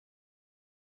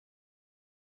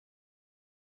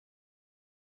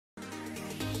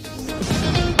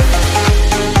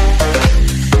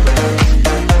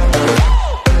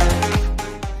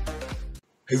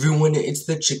Hey everyone, it's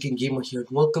the Chicken Gamer here, and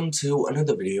welcome to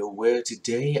another video where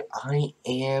today I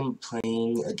am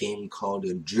playing a game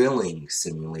called Drilling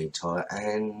Simulator,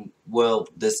 and well,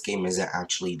 this game isn't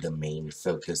actually the main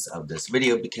focus of this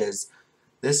video because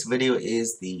this video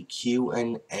is the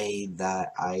Q&A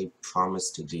that I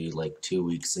promised to do like 2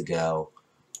 weeks ago,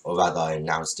 or rather I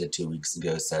announced it 2 weeks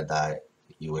ago, said that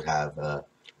you would have,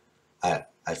 I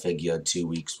figured 2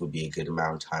 weeks would be a good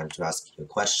amount of time to ask your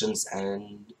questions,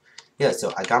 and yeah,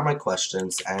 so I got my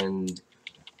questions, and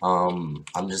I'm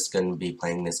just gonna be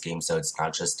playing this game so it's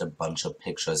not just a bunch of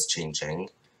pictures changing.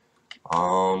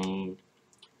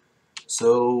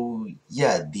 So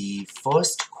yeah, the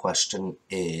first question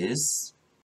is,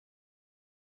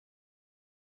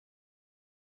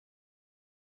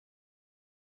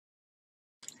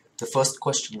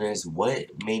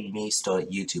 what made me start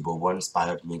YouTube, or what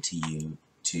inspired me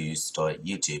to start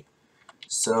YouTube?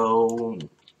 So,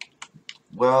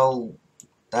 well,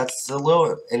 that's a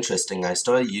little interesting. I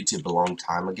started YouTube a long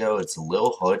time ago. It's a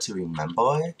little hard to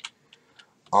remember.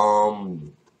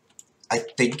 I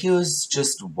think it was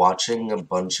just watching a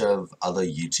bunch of other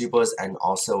YouTubers and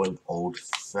also an old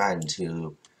friend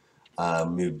who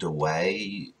moved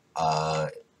away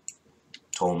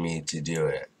told me to do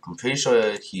it. I'm pretty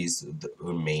sure he's the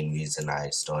main reason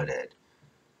I started.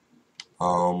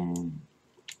 Wow,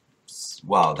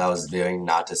 that was very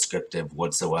not descriptive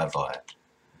whatsoever.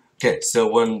 Okay, so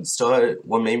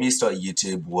what made me start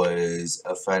YouTube was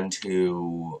a friend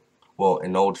who, well,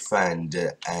 an old friend,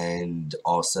 and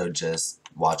also just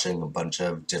watching a bunch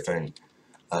of different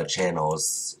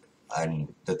channels,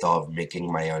 and the thought of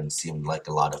making my own seemed like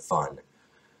a lot of fun.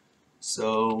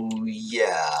 So,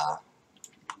 yeah.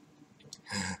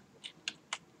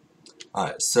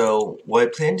 Alright, so what I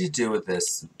plan to do with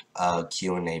this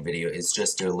Q&A video is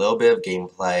just do a little bit of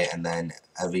gameplay, and then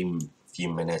every few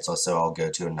minutes or so I'll go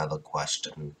to another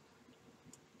question.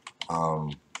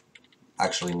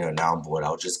 Actually no, now I'm bored.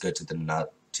 I'll just go to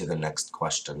the next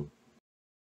question.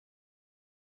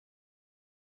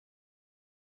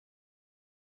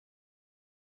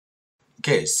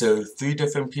 Okay, so 3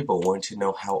 different people want to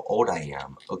know how old I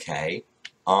am. Okay.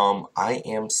 I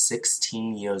am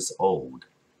 16 years old.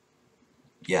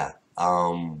 Yeah.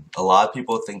 A lot of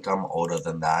people think I'm older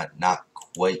than that. Not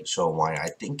quite sure why. I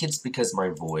think it's because my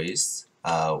voice,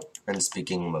 and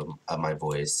speaking of my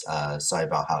voice, sorry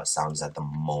about how it sounds at the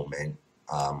moment.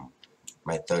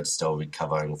 My throat's still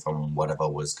recovering from whatever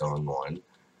was going on.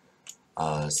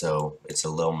 So it's a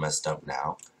little messed up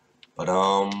now. But,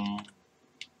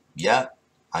 yeah,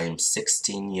 I am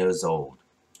 16 years old.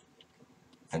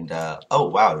 And, oh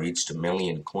wow, I reached 1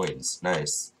 million coins.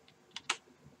 Nice.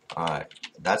 Alright,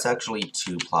 that's actually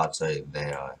 2 plots right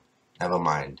there. Never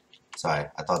mind. Sorry,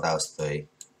 I thought that was 3.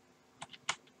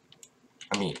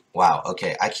 I mean, wow,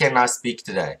 okay, I cannot speak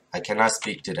today. I cannot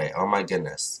speak today. Oh my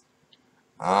goodness.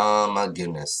 Oh my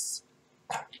goodness.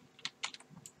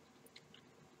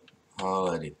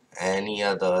 Alrighty. Any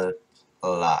other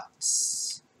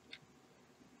plots?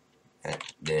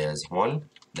 There's one.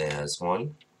 There's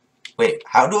one. Wait,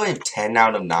 how do I have 10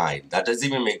 out of 9? That doesn't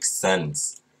even make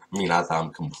sense. I mean, not that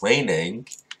I'm complaining.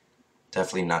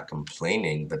 Definitely not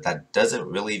complaining, but that doesn't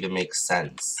really even make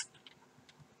sense.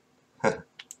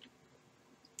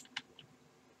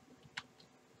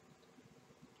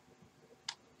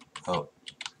 Oh,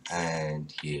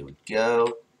 and here we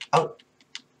go. Oh,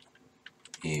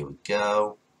 here we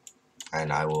go.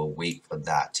 And I will wait for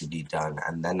that to be done,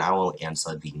 and then I will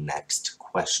answer the next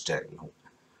question,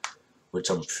 which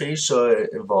I'm pretty sure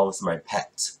involves my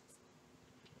pet.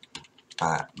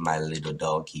 My little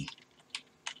doggy.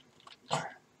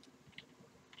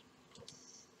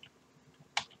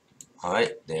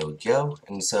 Alright, there we go.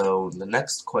 And so the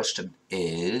next question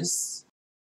is,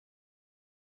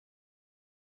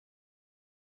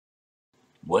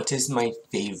 what is my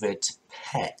favorite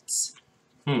pet?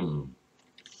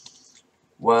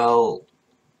 Well,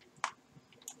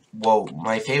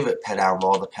 my favorite pet out of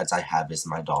all the pets I have is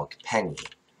my dog, Penny.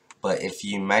 But if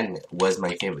you meant was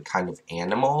my favorite kind of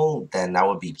animal, then that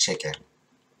would be chicken.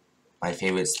 My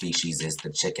favorite species is the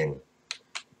chicken.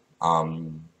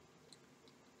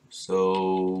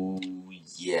 So,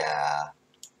 yeah.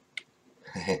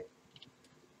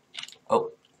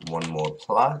 Oh, one more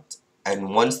plot.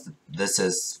 And once this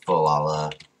is full,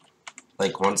 I'll,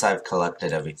 once I've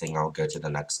collected everything, I'll go to the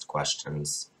next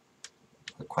questions.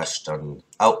 The question.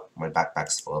 Oh, my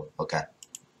backpack's full. Okay.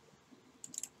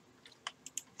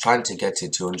 Trying to get to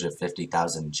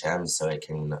 250,000 gems so I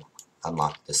can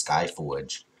unlock the Sky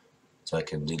Forge. So I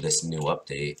can do this new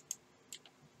update.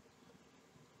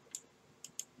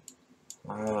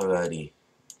 Alrighty.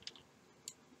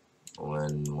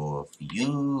 One more for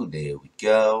you. There we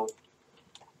go.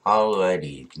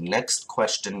 Alrighty, the next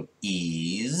question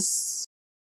is,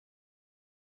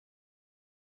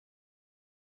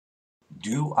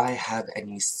 do I have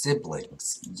any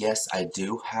siblings? Yes, I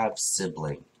do have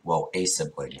sibling. Well, a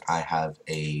sibling. I have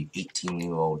a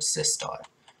 18-year-old sister.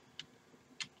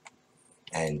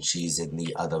 And she's in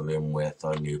the other room with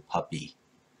our new puppy.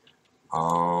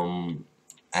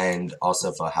 And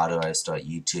also for how do I start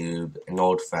YouTube, an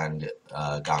old friend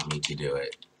got me to do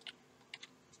it.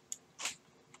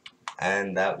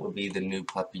 And that will be the new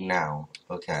puppy now.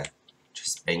 Okay,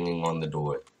 just banging on the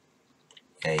door.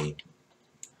 Hey.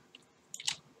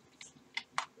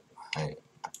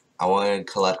 I want to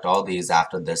collect all these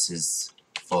after this is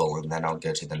full, and then I'll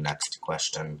go to the next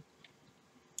question.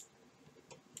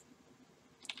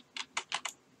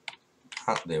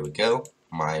 There we go.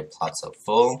 My plots are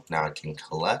full. Now I can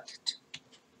collect.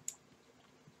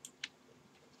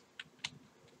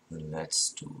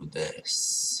 Let's do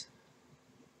this.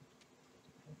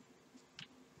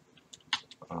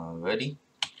 Alrighty.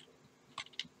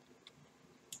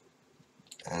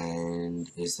 And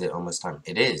is it almost time?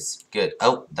 It is. Good.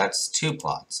 Oh, that's 2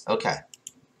 plots. Okay.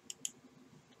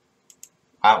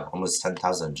 Wow, almost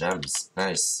 10,000 gems.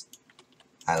 Nice.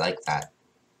 I like that.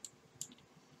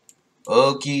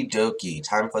 Okie dokie.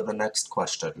 Time for the next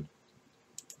question.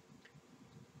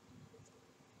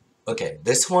 Okay,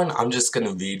 this one I'm just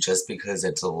gonna read just because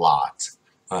it's a lot.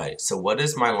 Alright, so what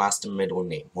is my last and middle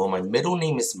name? Well, my middle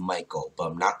name is Michael, but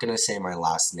I'm not gonna say my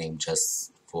last name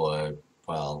just for,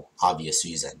 well, obvious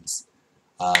reasons.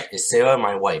 Is Sarah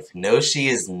my wife? No, she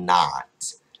is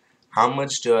not. How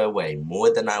much do I weigh?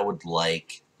 More than I would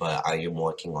like, but I am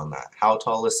working on that. How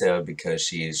tall is Sarah? Because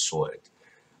she is short.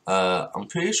 I'm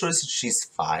pretty sure she's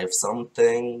 5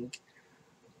 something.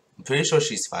 I'm pretty sure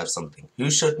she's 5 something.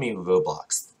 Who showed me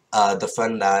Roblox? The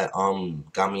friend that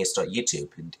got me to start YouTube.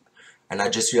 And I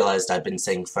just realized I've been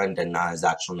saying friend and not his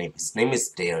actual name. His name is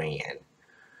Darian.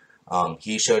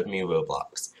 He showed me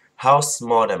Roblox. How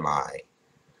smart am I?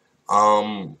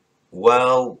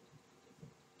 Well,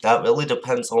 that really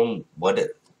depends on what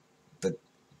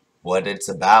it's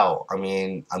about. I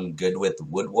mean, I'm good with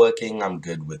woodworking, I'm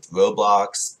good with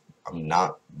Roblox, I'm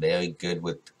not very good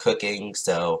with cooking,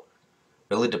 so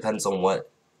really depends on what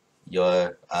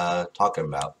you're talking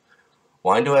about.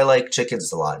 Why do I like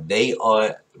chickens a lot? They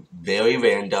are very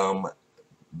random,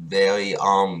 very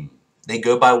they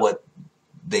go by what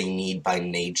they need by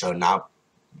nature, not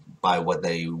by what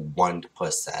they want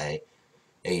per se.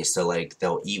 So like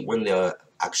they'll eat when they're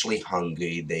actually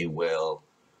hungry. They will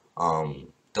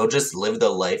they'll just live their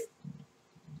life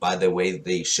by the way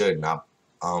they should, not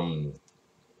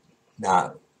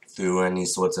through any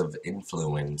sorts of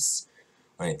influence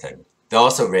or anything. They're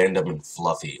also random and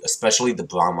fluffy, especially the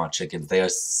Brahma chickens. They are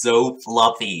so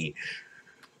fluffy.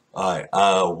 Alright,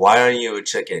 why are you a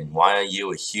chicken? Why are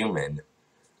you a human?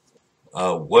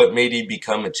 What made you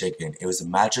become a chicken? It was a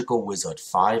magical wizard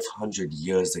 500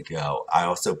 years ago. I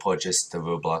also purchased the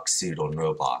Roblox suit on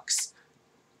Roblox.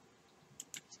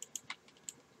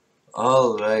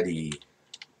 Alrighty,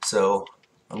 so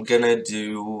I'm gonna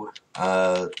do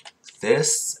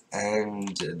this,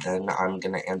 and then I'm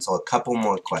gonna answer a couple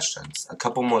more questions.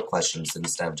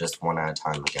 Instead of just one at a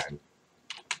time again.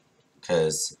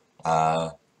 Because,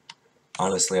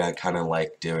 honestly, I kind of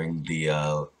like doing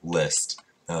the list.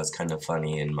 That was kind of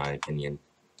funny in my opinion.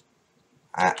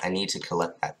 I need to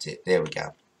collect that too. There we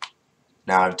go.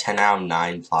 Now 10 out of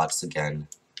 9 plots again.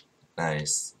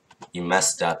 Nice. You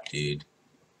messed up, dude.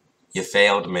 You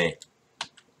failed me.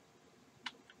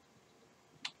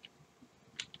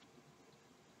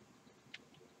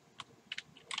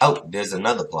 Oh, there's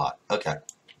another plot. Okay.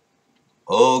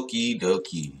 Okie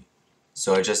dokie.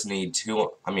 So I just need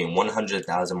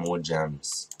 100,000 more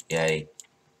gems. Yay.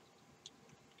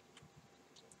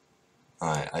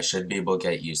 Alright, I should be able to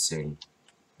get you soon.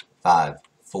 5,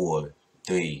 4,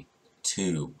 3,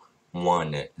 2,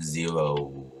 1,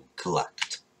 0.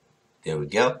 Collect. There we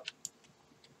go.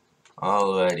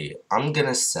 Alrighty. I'm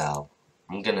gonna sell.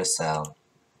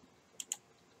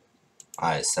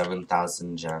 Alright,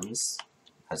 7,000 gems.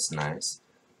 That's nice.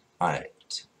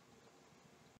 Alright.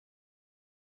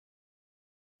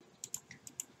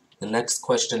 The next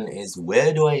question is,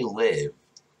 where do I live?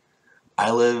 I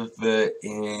live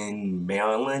in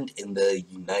Maryland in the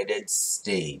United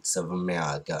States of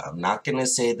America. I'm not going to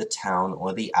say the town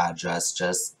or the address,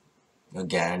 just,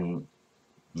 again,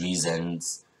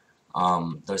 reasons.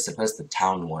 Though I suppose the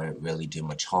town won't really do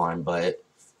much harm, but,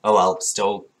 oh well,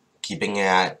 still keeping it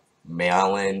at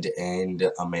Maryland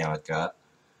and America.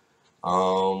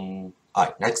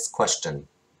 Alright, next question.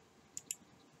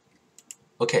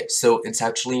 Okay, so it's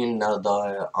actually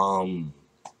another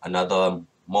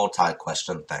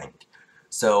multi-question thing.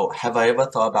 So, have I ever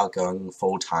thought about going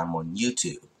full-time on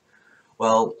YouTube?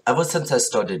 Well, ever since I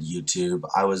started YouTube,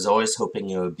 I was always hoping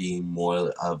it would be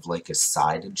more of like a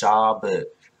side job,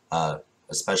 uh,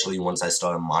 especially once I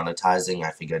started monetizing, I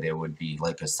figured it would be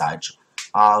like a side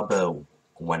job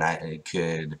when I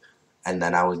could, and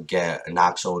then I would get an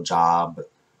actual job,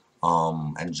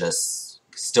 and just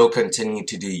still continue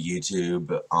to do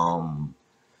YouTube,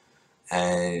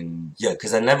 and yeah,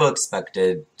 because I never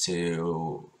expected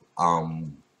to,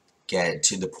 get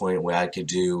to the point where I could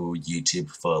do YouTube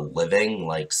for a living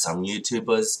like some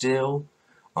YouTubers do.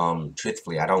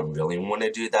 Truthfully, I don't really want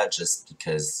to do that just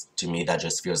because to me that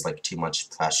just feels like too much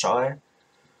pressure.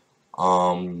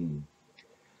 Um,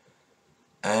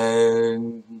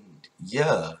 and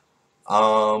yeah,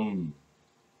 um,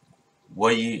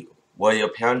 were your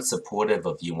parents supportive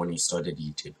of you when you started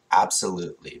YouTube?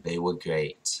 Absolutely, they were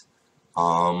great.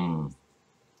 Um,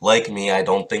 like me, I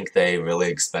don't think they really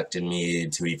expected me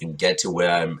to even get to where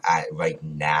I'm at right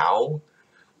now.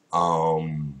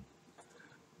 Um,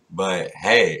 but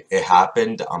hey, it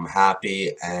happened. I'm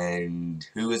happy. And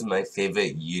who is my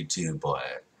favorite YouTuber?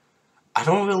 I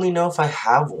don't really know if I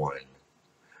have one.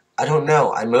 I don't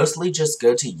know. I mostly just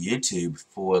go to YouTube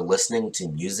for listening to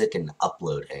music and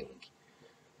uploading.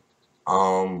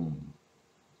 Um,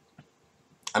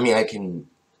 I mean,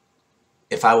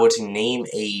 if I were to name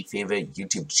a favorite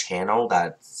YouTube channel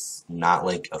that's not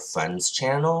like a friend's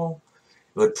channel,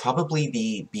 it would probably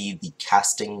be the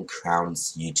Casting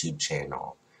Crowns YouTube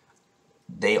channel.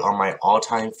 They are my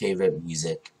all-time favorite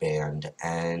music band,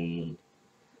 and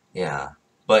yeah.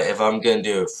 But if I'm gonna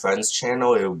do a friend's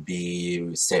channel, it would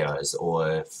be Sarah's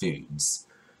or Foods.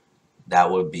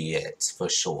 That would be it, for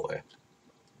sure.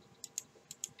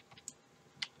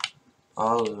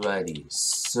 Alrighty,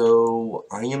 so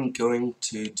I am going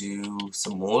to do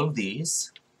some more of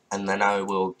these, and then I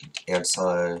will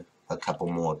answer a couple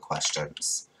more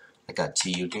questions. I got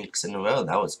 2 uniques in a row,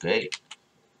 that was great.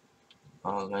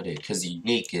 Alrighty, because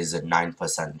unique is a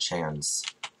 9% chance.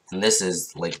 And this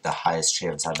is like the highest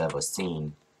chance I've ever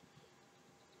seen.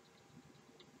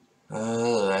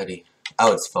 Alrighty.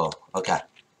 Oh, it's full. Okay.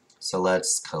 So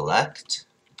let's collect.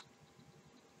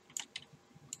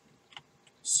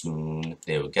 Soon.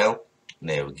 There we go.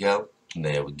 There we go.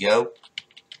 There we go.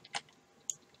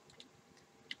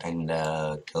 And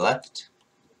collect.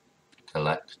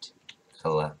 Collect.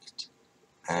 Collect.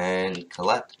 And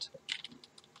collect.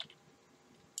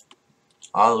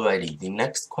 Alrighty. The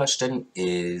next question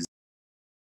is,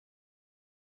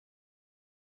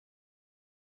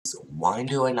 why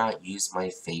do I not use my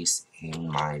face in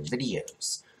my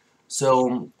videos?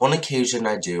 So, on occasion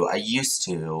I do. I used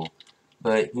to.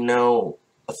 But, you know,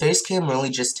 a face cam really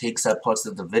just takes up parts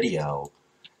of the video.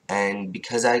 And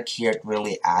because I can't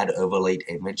really add overlaid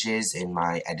images in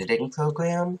my editing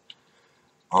program,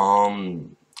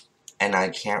 um, and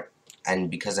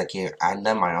because I can't add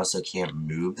them, I also can't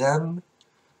move them.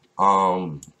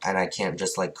 And I can't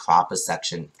just like crop a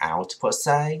section out per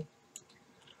se.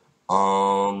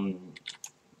 Um,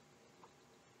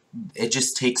 it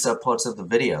just takes up parts of the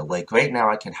video. Like right now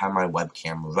I can have my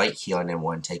webcam right here and it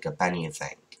won't take up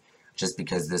anything. Just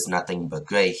because there's nothing but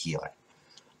gray here.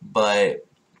 But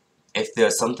if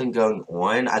there's something going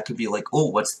on, I could be like, oh,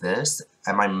 what's this?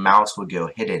 And my mouse would go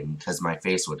hidden because my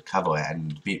face would cover it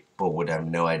and people would have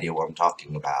no idea what I'm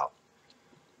talking about.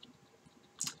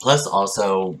 Plus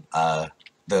also,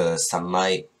 the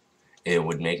sunlight, it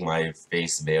would make my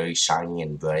face very shiny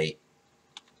and bright.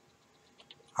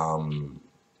 And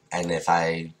if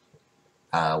I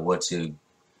were to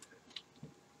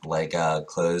like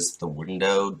close the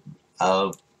window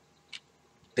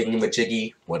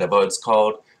thingamajiggy, whatever it's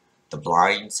called, the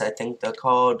blinds I think they're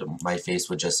called, my face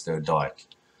would just go dark.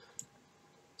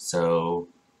 So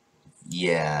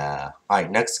yeah. Alright,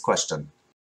 next question.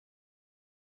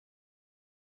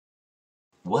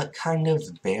 What kind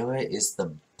of bear is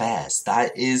the best?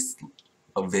 That is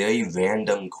a very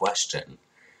random question.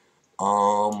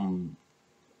 Well,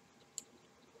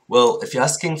 if you're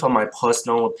asking for my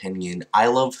personal opinion, I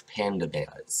love panda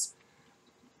bears.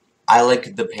 I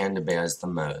like the panda bears the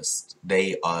most.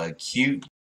 They are cute,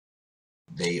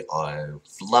 they are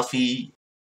fluffy,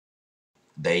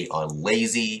 they are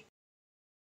lazy,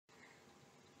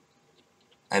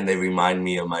 and they remind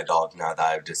me of my dog now that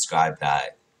I've described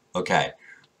that. Okay,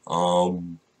 but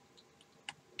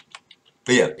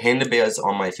yeah, panda bears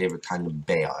are my favorite kind of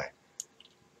bear.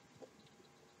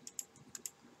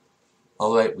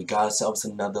 Alright, we got ourselves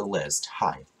another list.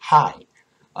 Hi.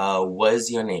 What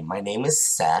is your name? My name is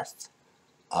Seth.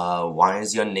 Why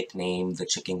is your nickname the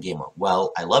Chicken Gamer?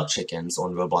 Well, I love chickens.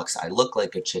 On Roblox, I look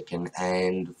like a chicken,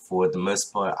 and for the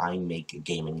most part, I make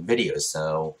gaming videos,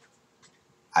 so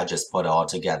I just put it all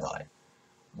together.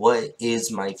 What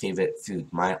is my favorite food?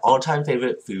 My all-time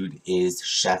favorite food is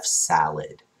chef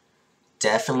salad.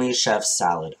 Definitely chef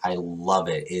salad. I love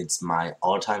it. It's my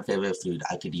all-time favorite food.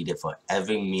 I could eat it for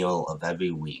every meal of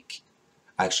every week.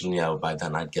 Actually, no, by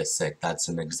then I'd get sick. That's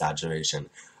an exaggeration.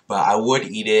 But I would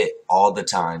eat it all the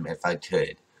time if I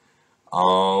could.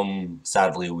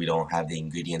 Sadly, we don't have the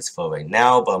ingredients for right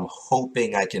now, but I'm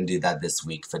hoping I can do that this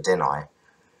week for dinner.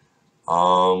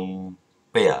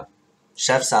 But yeah,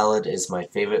 chef salad is my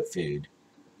favorite food.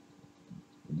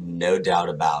 No doubt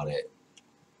about it.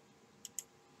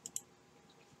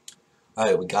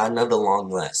 Alright, we got another long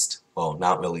list. Well,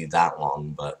 not really that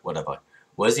long, but whatever.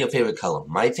 What is your favorite color?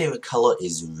 My favorite color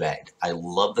is red. I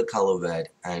love the color red,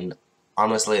 and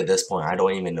honestly, at this point, I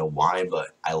don't even know why, but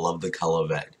I love the color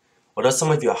red. What are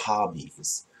some of your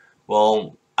hobbies?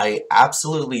 Well, I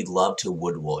absolutely love to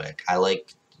woodwork. I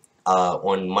like,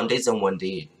 on Mondays and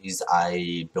Wednesdays,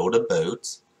 I build a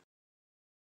boat.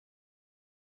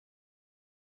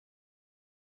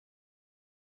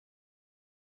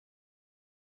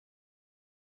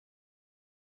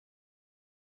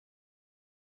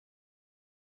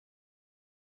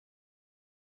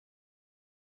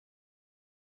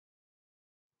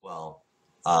 Well,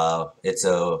 it's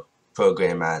a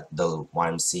program at the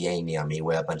YMCA near me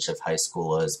where a bunch of high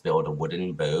schoolers build a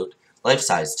wooden boat,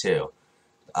 life-size too.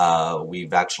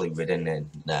 We've actually ridden in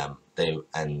them.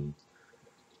 And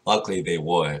luckily they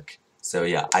work. So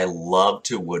yeah, I love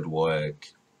to woodwork.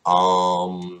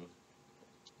 Um,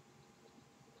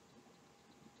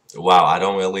 wow, I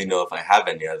don't really know if I have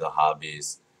any other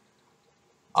hobbies.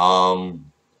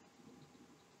 Um,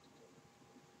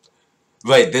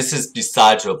 right, this is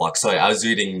besides Roblox. Sorry, I was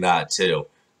reading that too.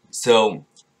 So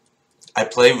I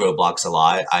play Roblox a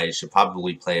lot. I should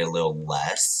probably play a little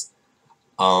less.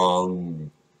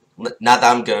 Not that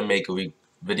I'm gonna make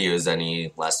videos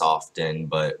any less often,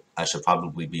 but I should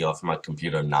probably be off my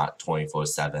computer not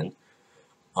 24/7.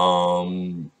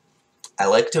 Um, I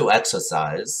like to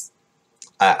exercise.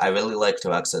 I really like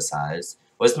to exercise.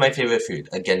 What's my favorite food?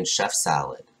 Again, chef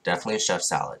salad. Definitely chef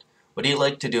salad. What do you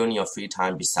like to do in your free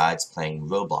time besides playing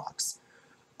Roblox?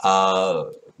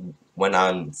 Uh, when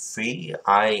I'm free,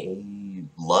 I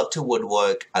love to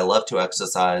woodwork, I love to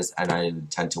exercise, and I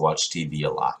tend to watch TV a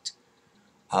lot.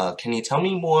 Can you tell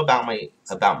me more about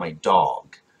my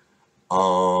dog?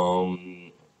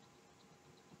 Um,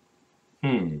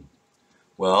 hmm.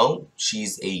 Well,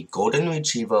 she's a golden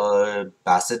retriever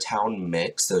basset hound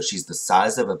mix, so she's the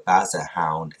size of a basset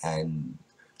hound, and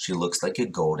she looks like a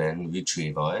golden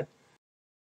retriever.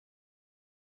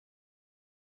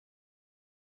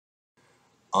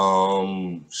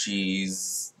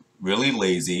 She's really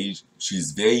lazy.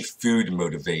 She's very food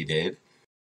motivated.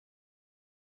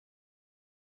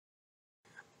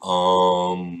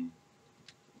 Um,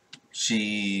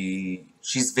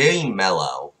 she's very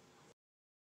mellow.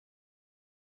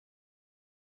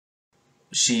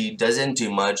 She doesn't do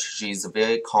much. She's a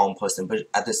very calm person, but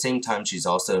at the same time, she's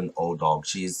also an old dog.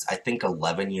 She's, I think,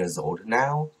 11 years old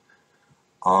now.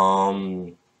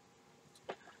 Um,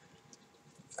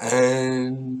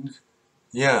 and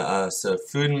yeah, so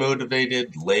food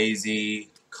motivated, lazy,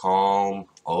 calm,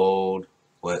 old,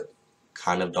 what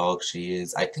kind of dog she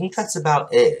is. I think that's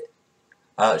about it.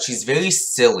 She's very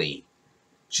silly.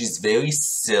 She's very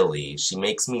silly. She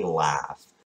makes me laugh.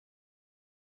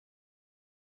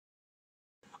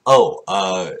 Oh,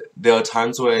 there are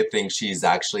times where I think she's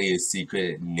actually a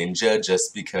secret ninja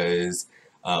just because,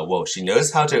 well, she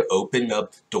knows how to open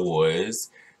up doors.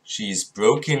 She's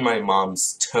broken my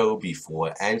mom's toe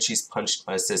before, and she's punched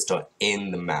my sister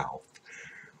in the mouth.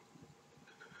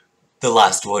 The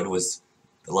last one was,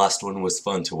 the last one was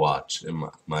fun to watch, in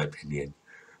my opinion.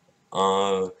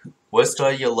 Uh, what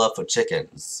started your love for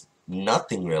chickens?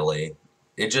 Nothing really.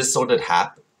 It just sort of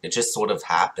happened. It just sort of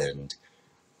happened.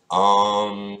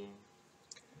 Um.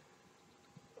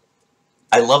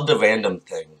 I love the random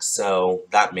things, so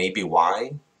that may be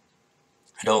why.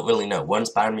 I don't really know. What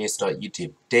inspired me to start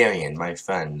YouTube? Darian, my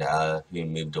friend, who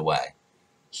moved away.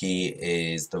 He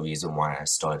is the reason why I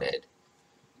started.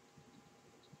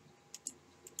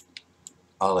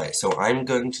 Alright, so I'm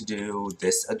going to do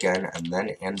this again and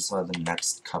then answer the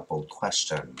next couple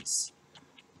questions.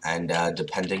 And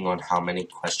depending on how many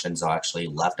questions are actually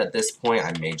left at this point,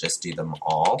 I may just do them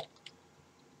all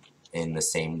in the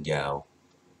same go.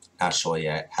 Not sure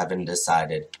yet. Haven't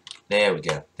decided. There we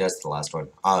go. There's the last one.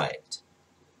 Alright.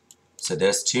 So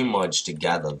there's two merged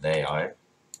together there.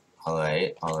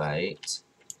 Alright, alright.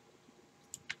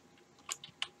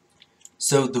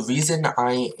 So the reason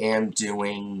I am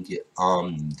doing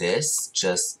this,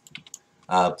 just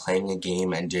playing a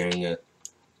game and doing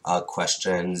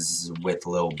questions with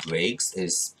little breaks,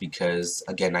 is because,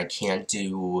 again, I can't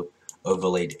do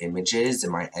overlaid images in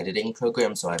my editing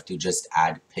program, so I have to just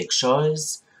add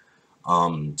pictures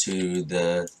to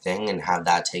the thing and have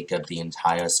that take up the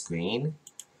entire screen.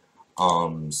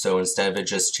 So instead of it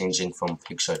just changing from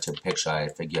picture to picture, I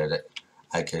figured that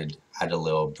I could add a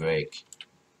little break.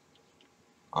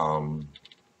 And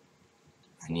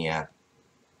yeah.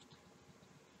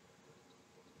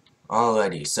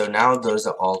 Alrighty, so now those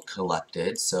are all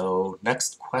collected. So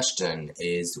next question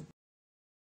is,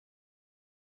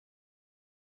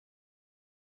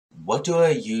 what do I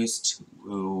use to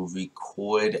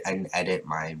record and edit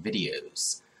my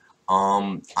videos?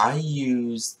 To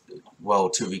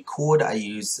record, I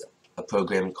use a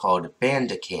program called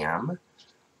Bandicam.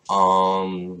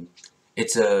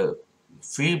 It's a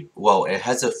free, it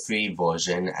has a free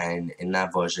version, and in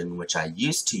that version, which I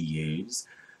used to use,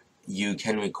 you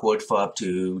can record for up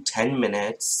to 10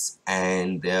 minutes,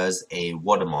 and there's a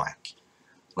watermark.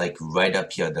 Like right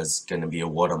up here, there's gonna be a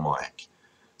watermark.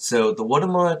 So the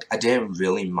watermark, I didn't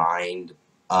really mind.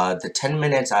 The 10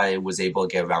 minutes I was able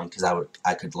to get around because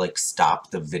I could like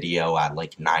stop the video at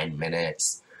like 9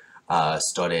 minutes,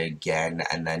 start it again,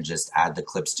 and then just add the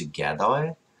clips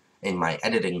together in my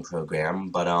editing program.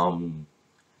 But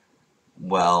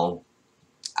well,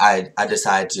 I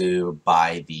decided to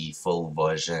buy the full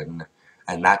version,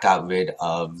 and that got rid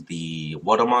of the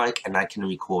watermark, and I can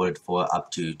record for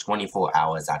up to 24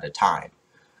 hours at a time.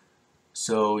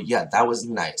 So yeah, that was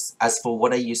nice. As for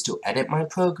what I used to edit my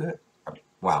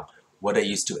what I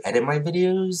used to edit my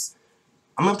videos,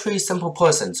 I'm a pretty simple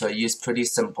person, so I use pretty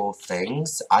simple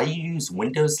things. I use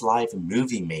Windows Live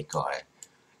Movie Maker.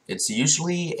 It's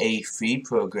usually a free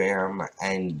program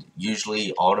and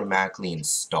usually automatically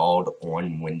installed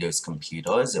on Windows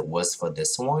computers. It was for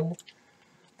this one.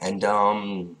 And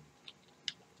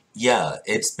yeah,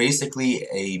 it's basically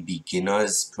a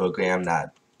beginner's program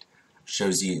that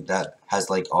shows you, that has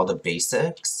like all the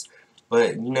basics.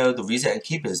 But you know, the reason I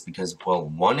keep it is because, well,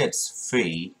 one, it's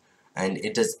free and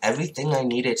it does everything I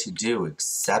need it to do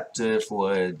except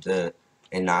for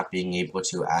and not being able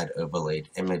to add overlaid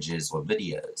images or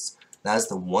videos. That's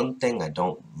the one thing I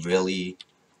don't really,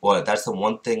 or that's the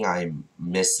one thing I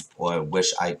miss or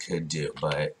wish I could do,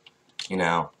 but you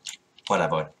know,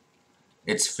 whatever.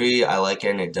 It's free, I like it,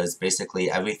 and it does basically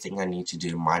everything I need to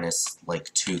do minus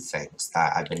like 2 things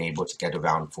that I've been able to get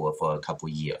around for a couple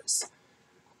years.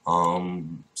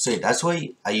 So yeah, that's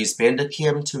why I use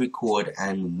Bandicam to record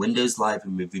and Windows Live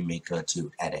Movie Maker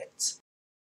to edit.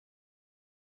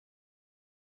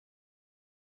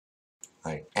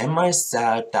 Alright, am I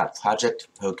sad that Project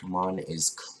Pokemon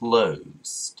is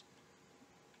closed?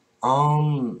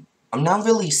 I'm not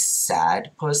really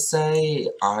sad per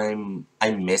se. I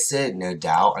miss it, no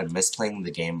doubt. I miss playing the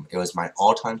game. It was my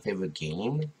all-time favorite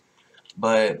game.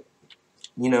 But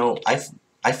you know,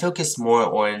 I focus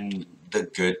more on the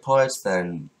good parts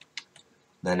than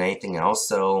anything else.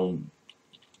 So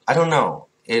I don't know.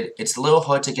 It's a little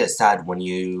hard to get sad when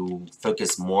you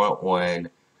focus more on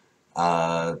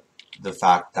the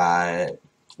fact that,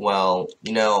 well,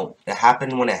 you know, it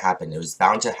happened when it happened. It was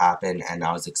bound to happen, and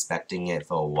I was expecting it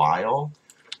for a while.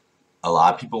 A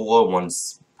lot of people were,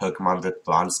 once Pokemon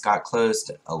Bronze got closed,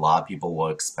 a lot of people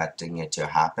were expecting it to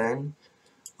happen.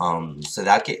 So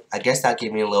I guess that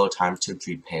gave me a little time to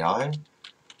prepare.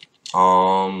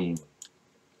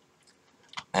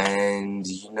 And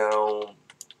you know,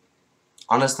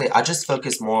 honestly, I just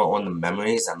focus more on the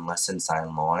memories and lessons I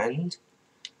learned.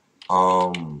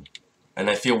 And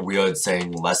I feel weird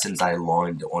saying lessons I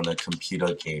learned on a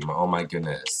computer game. Oh my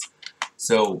goodness.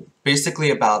 So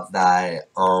basically about that,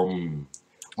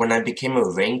 when I became a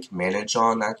rank manager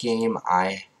on that game,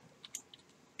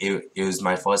 it was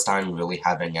my first time really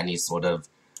having any sort of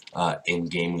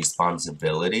in-game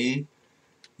responsibility,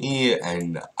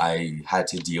 and I had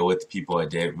to deal with people I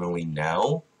didn't really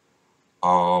know.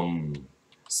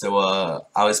 So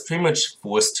I was pretty much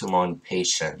forced to learn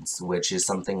patience, which is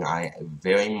something I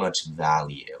very much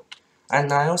value.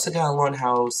 And I also gotta learn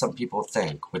how some people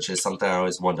think, which is something I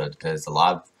always wondered, because a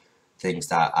lot of things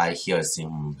that I hear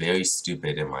seem very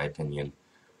stupid in my opinion.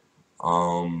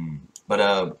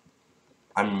 But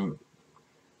I'm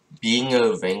being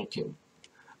a rank,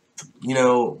 you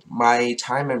know, my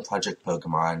time in Project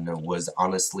Pokemon was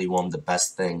honestly one of the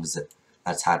best things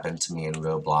that's happened to me in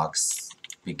Roblox,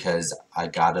 because I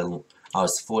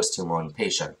was forced to learn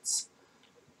patience.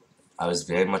 I was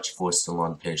very much forced to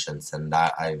learn patience, and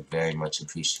that I very much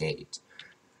appreciate.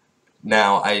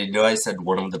 Now, I know I said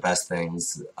one of the best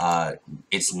things.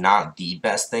 It's not the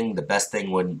best thing. The best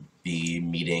thing would be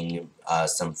meeting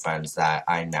some friends that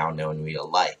I now know in real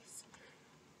life.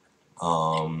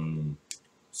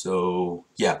 So,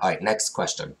 yeah, alright, next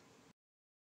question.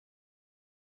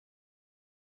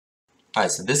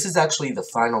 Alright, so this is actually the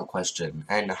final question.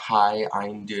 And hi,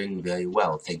 I'm doing very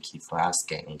well. Thank you for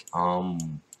asking.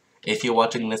 If you're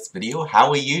watching this video, how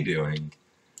are you doing?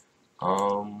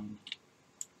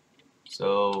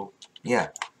 So, yeah.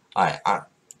 Alright,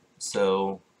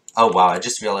 oh wow, I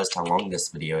just realized how long this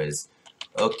video is.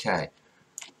 Okay.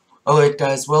 Alright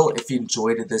guys, well, if you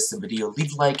enjoyed this video,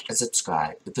 leave a like and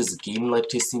subscribe. If there's a game you'd like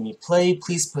to see me play,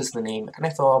 please post the name, and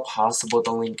if at all possible,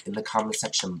 the link in the comment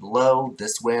section below.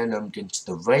 This way I know I'm getting to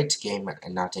the right game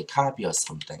and not a copy or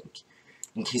something.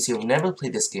 In case you've never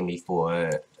played this game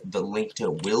before, the link to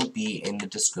it will be in the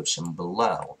description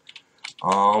below.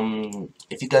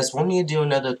 If you guys want me to do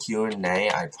another Q&A,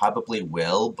 I probably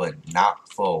will, but not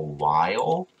for a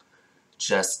while.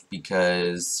 Just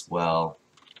because, well,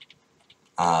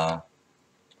 I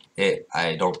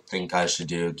don't think I should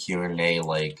do a Q&A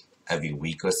like every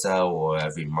week or so, or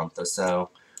every month or so.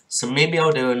 So maybe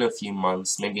I'll do it in a few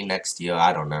months, maybe next year,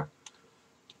 I don't know.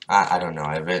 I don't know,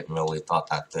 I haven't really thought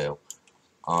that through.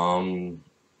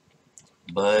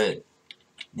 But,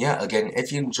 yeah, again,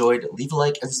 if you enjoyed, leave a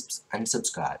like and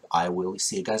subscribe. I will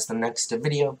see you guys in the next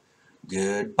video.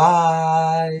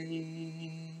 Goodbye!